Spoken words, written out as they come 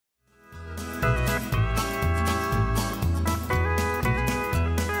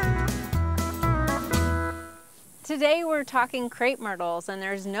Today we're talking crepe myrtles, and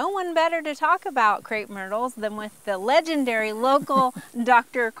there's no one better to talk about crepe myrtles than with the legendary local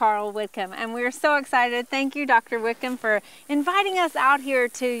Dr. Carl Whitcomb. And we're so excited. Thank you, Dr. Whitcomb, for inviting us out here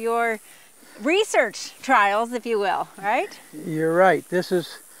to your research trials, if you will, right? You're right. This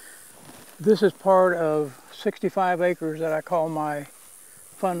is part of 65 acres that I call my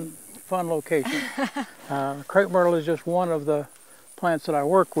fun location. Crepe myrtle is just one of the plants that I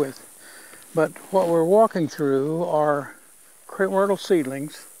work with. But what we're walking through are crepe myrtle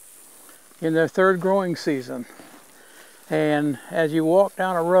seedlings in their third growing season. And as you walk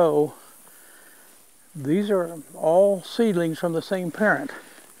down a row, these are all seedlings from the same parent.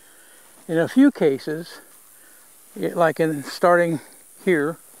 In a few cases, like in starting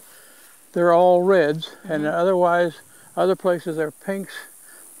here, they're all reds, and otherwise, other places they're pinks.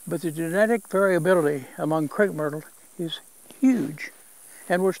 But the genetic variability among crepe myrtle is huge,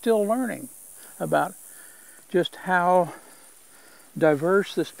 and we're still learning about just how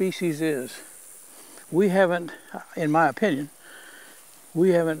diverse the species is. We haven't, in my opinion, we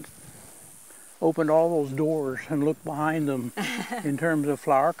haven't opened all those doors and looked behind them in terms of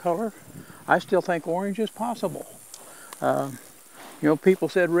flower color. I still think orange is possible. You know, people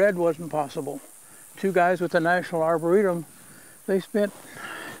said red wasn't possible. Two guys with the National Arboretum, they spent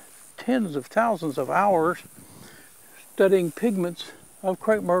tens of thousands of hours studying pigments of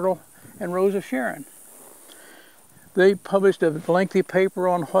crepe myrtle and Rose of Sharon. They published a lengthy paper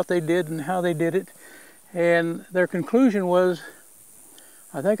on what they did and how they did it, and their conclusion was,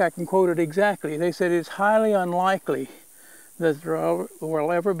 I think I can quote it exactly, they said it's highly unlikely that there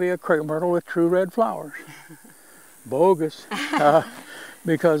will ever be a crepe myrtle with true red flowers. Bogus,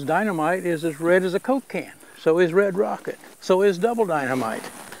 because dynamite is as red as a Coke can, so is red rocket, so is double dynamite.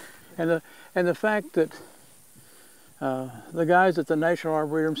 And the fact that the guys at the National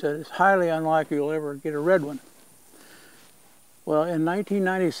Arboretum said it's highly unlikely you'll ever get a red one. Well, in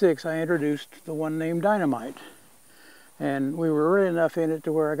 1996, I introduced the one named Dynamite. And we were early enough in it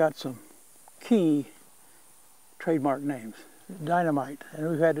to where I got some key trademark names. Dynamite. And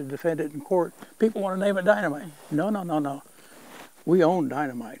we've had to defend it in court. People want to name it Dynamite. No, no, no, no. We own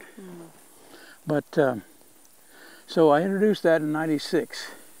Dynamite. But, so I introduced that in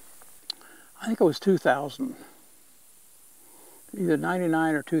 96. I think it was 2000. Either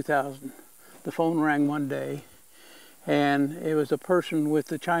 99 or 2000. The phone rang one day, and it was a person with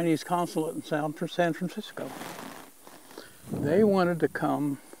the Chinese consulate in San Francisco. They wanted to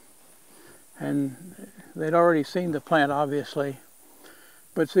come, and they'd already seen the plant, obviously,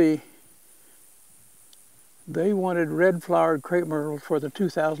 but see, they wanted red-flowered crepe myrtle for the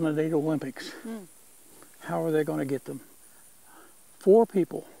 2008 Olympics. How are they going to get them? 4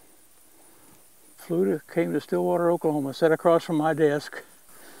 people came to Stillwater, Oklahoma, sat across from my desk,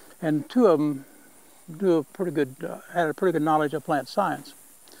 and 2 of them had a pretty good knowledge of plant science.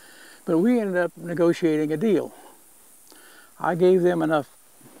 But we ended up negotiating a deal. I gave them enough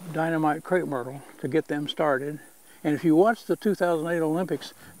dynamite crepe myrtle to get them started. And if you watch the 2008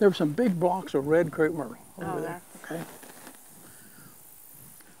 Olympics, there were some big blocks of red crepe myrtle over there. Okay.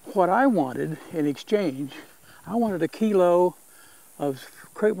 What I wanted in exchange, I wanted 1 kilo of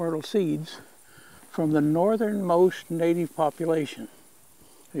crepe myrtle seeds from the northernmost native population.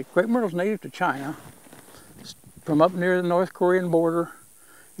 The crepe myrtle is native to China, from up near the North Korean border,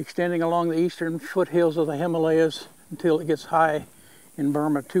 extending along the eastern foothills of the Himalayas until it gets high in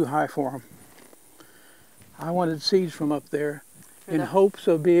Burma, too high for them. I wanted seeds from up there in hopes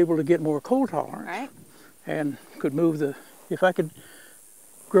of being able to get more cold tolerance. Right. And could move if I could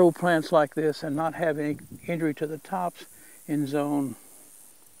grow plants like this and not have any injury to the tops in zone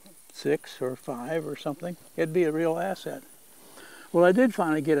 6 or 5 or something, it'd be a real asset. Well, I did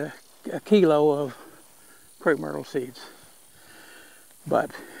finally get a kilo of crepe myrtle seeds,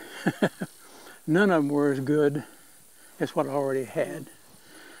 but none of them were as good as what I already had.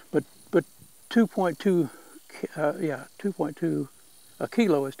 But 2.2, a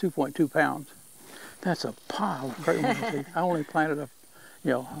kilo is 2.2 pounds. That's a pile of crepe myrtle seeds. I only planted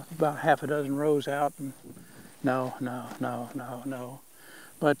about half a dozen rows out, and no.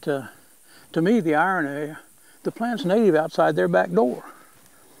 But to me, the irony, the plant's native outside their back door,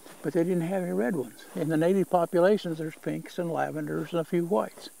 but they didn't have any red ones. In the native populations, there's pinks and lavenders and a few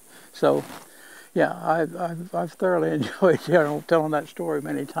whites. So, yeah, I've thoroughly enjoyed telling that story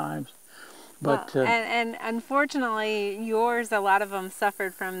many times. But and unfortunately, yours, a lot of them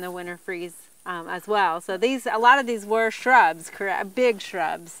suffered from the winter freeze as well. So a lot of these were shrubs, correct? Big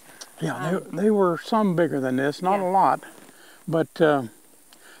shrubs. Yeah, they were some bigger than this, not a lot, but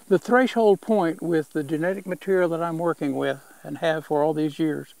the threshold point with the genetic material that I'm working with and have for all these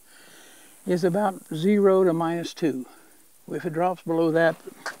years is about 0 to -2. If it drops below that,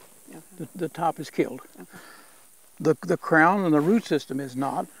 the top is killed. The crown and the root system is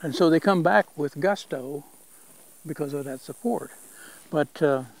not, and so they come back with gusto because of that support. But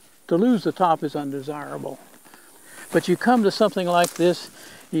to lose the top is undesirable. But you come to something like this,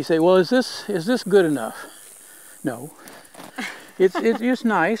 you say, well, is this good enough? No. It's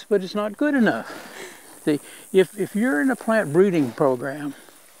nice, but it's not good enough. See, if you're in a plant breeding program,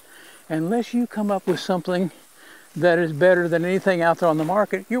 unless you come up with something that is better than anything out there on the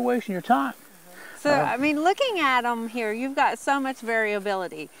market, you're wasting your time. So, I mean, looking at them here, you've got so much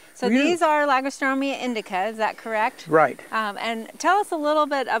variability. So You do. these are Lagostromia indica, is that correct? Right. And tell us a little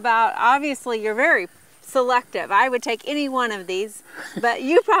bit about, obviously you're very selective. I would take any one of these, but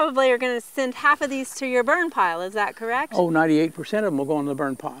you probably are going to send half of these to your burn pile, is that correct? Oh, 98% of them will go in the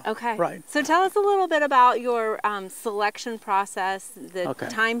burn pile. Okay. Right. So tell us a little bit about your selection process, the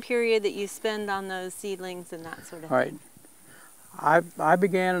time period that you spend on those seedlings and that sort of thing. All right. I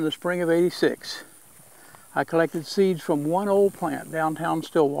began in the spring of '86. I collected seeds from one old plant downtown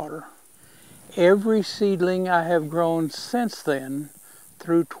Stillwater. Every seedling I have grown since then,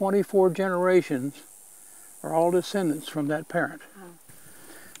 through 24 generations, are all descendants from that parent. Oh.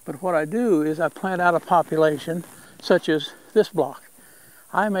 But what I do is I plant out a population, such as this block.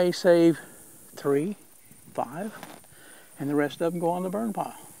 I may save 3, 5, and the rest of them go on the burn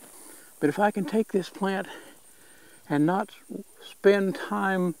pile. But if I can take this plant and not spend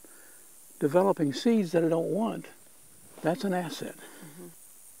time developing seeds that I don't want, that's an asset. Mm-hmm.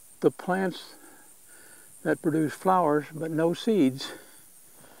 The plants that produce flowers but no seeds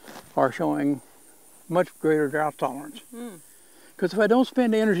are showing much greater drought tolerance. Because if I don't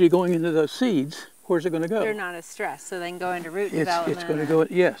spend energy going into those seeds, where's it going to go? They're not as stressed, so they can go into root development. It's going to go.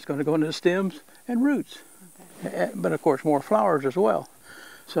 Yes, it's going to go into the stems and roots. Okay. But of course, more flowers as well.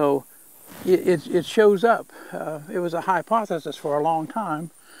 So it shows up. It was a hypothesis for a long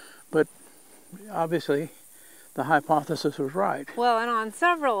time, but obviously the hypothesis was right. Well, and on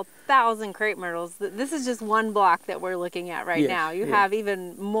several thousand crepe myrtles, this is just one block that we're looking at right now. You have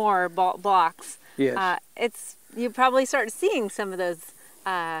even more blocks. Yes. You probably start seeing some of those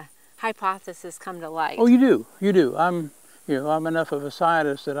hypotheses come to light. Oh, you do. You do. I'm enough of a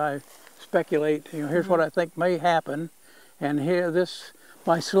scientist that I speculate. Here's what I think may happen, and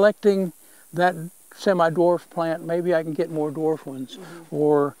by selecting that semi-dwarf plant, maybe I can get more dwarf ones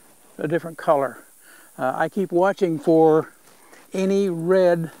or a different color. I keep watching for any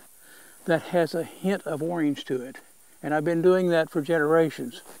red that has a hint of orange to it, and I've been doing that for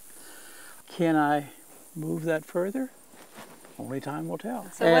generations. Can I move that further? Only time will tell.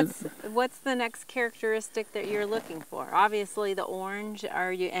 So what's the next characteristic that you're looking for? Obviously the orange,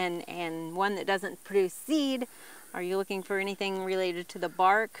 and one that doesn't produce seed. Are you looking for anything related to the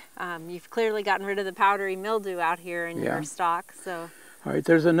bark? You've clearly gotten rid of the powdery mildew out here in your stock. So. All right,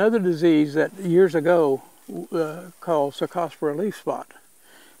 there's another disease that years ago called Cercospora leaf spot.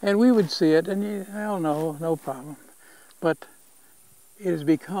 And we would see it and no problem. But it has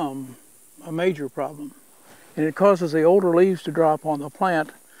become a major problem. And it causes the older leaves to drop on the plant.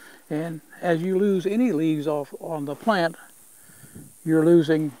 And as you lose any leaves off on the plant, you're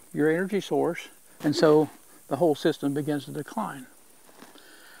losing your energy source. And so the whole system begins to decline.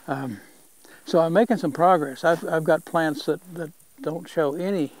 So I'm making some progress. I've got plants that don't show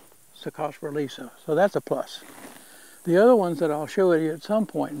any Cercospora leaf, so that's a plus. The other ones that I'll show you at some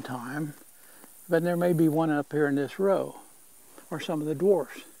point in time, but there may be one up here in this row, are some of the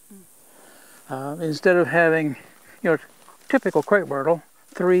dwarfs. Instead of having, typical crepe myrtle,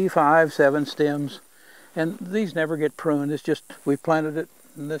 3, 5, 7 stems, and these never get pruned. It's just we planted it,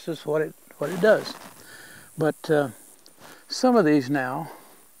 and this is what it does. But some of these now,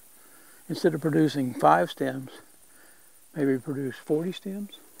 instead of producing 5 stems, maybe produce 40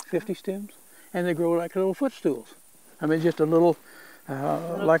 stems, 50 stems, and they grow like little footstools. I mean, just a little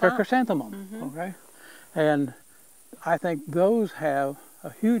like a chrysanthemum, okay? And I think those have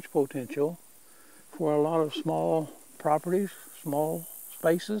a huge potential for a lot of small properties, small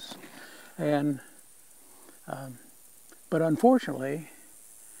spaces, and but unfortunately,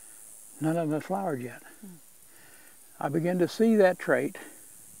 none of them have flowered yet. I began to see that trait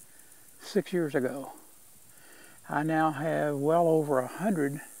 6 years ago. I now have well over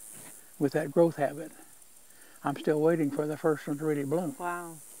 100 with that growth habit. I'm still waiting for the first one to really bloom.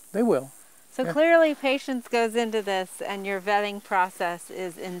 Wow. They will. So clearly patience goes into this, and your vetting process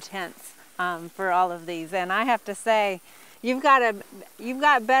is intense for all of these. And I have to say, you've got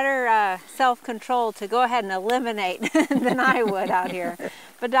better self-control to go ahead and eliminate than I would out here.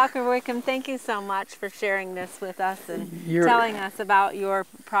 But Dr. Whitcomb, thank you so much for sharing this with us and telling us about your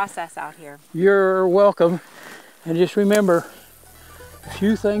process out here. You're welcome. And just remember,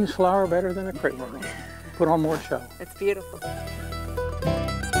 few things flower better than a crepe myrtle. Put on more show. It's beautiful.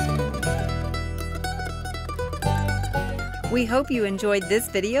 We hope you enjoyed this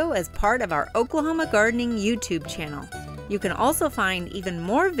video as part of our Oklahoma Gardening YouTube channel. You can also find even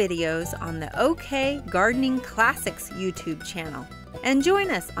more videos on the OK Gardening Classics YouTube channel. And join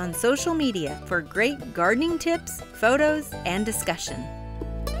us on social media for great gardening tips, photos, and discussion.